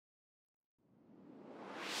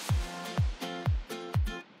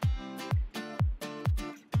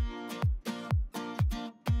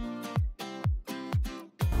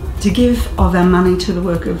To give of our money to the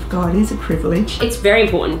work of God is a privilege. It's very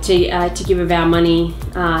important to give of our money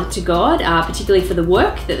to God, particularly for the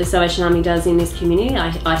work that the Salvation Army does in this community.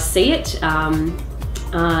 I see it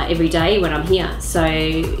every day when I'm here. So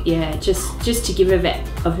yeah, just to give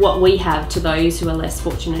of what we have to those who are less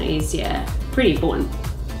fortunate is pretty important.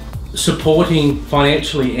 Supporting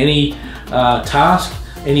financially any task,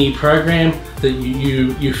 any program that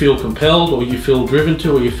you feel compelled, or you feel driven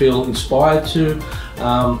to, or you feel inspired to,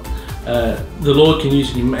 the Lord can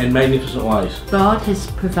use it in magnificent ways. God has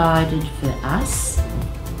provided for us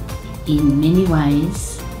in many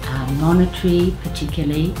ways, monetary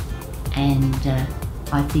particularly, and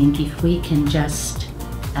I think if we can just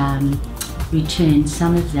return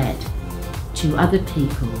some of that to other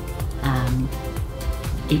people,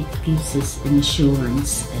 it gives us an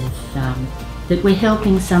assurance of that we're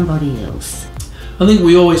helping somebody else. I think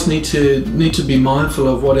we always need to be mindful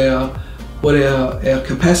of what our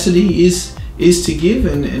capacity is to give,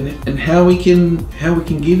 and how we can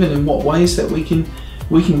give, and in what ways that we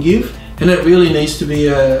can give, and it really needs to be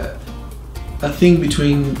a thing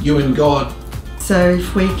between you and God. So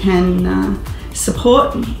if we can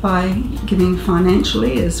support by giving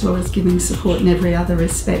financially as well as giving support in every other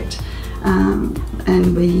respect,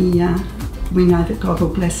 and we know that God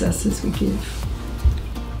will bless us as we give.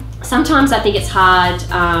 Sometimes I think it's hard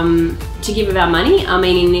to give of our money. I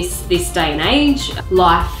mean, in this day and age,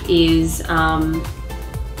 life is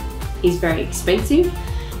very expensive.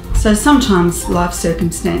 So sometimes life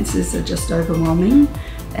circumstances are just overwhelming,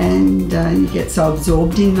 and you get so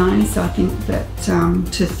absorbed in those. I think that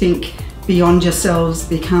to think beyond yourselves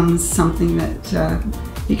becomes something that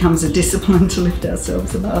becomes a discipline to lift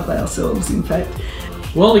ourselves above ourselves, in fact.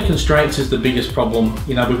 Worldly constraints is the biggest problem.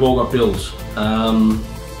 You know, we've all got bills.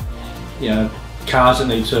 You know, cars that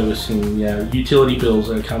need servicing, you know, utility bills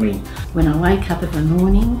that are coming. When I wake up in the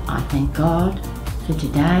morning, I thank God for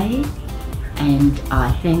today, and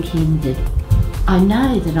I thank Him that I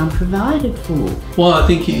know that I'm provided for. Well, I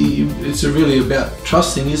think it's really about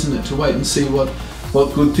trusting, isn't it? To wait and see what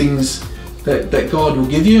good things that God will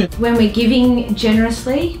give you. When we're giving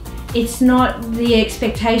generously, it's not the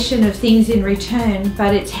expectation of things in return,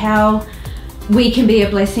 but it's how we can be a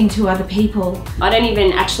blessing to other people. I don't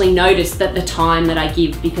even actually notice that the time that I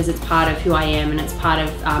give, because it's part of who I am and it's part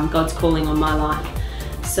of God's calling on my life.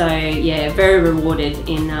 So yeah, very rewarded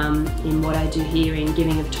in what I do here in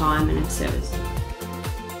giving of time and of service.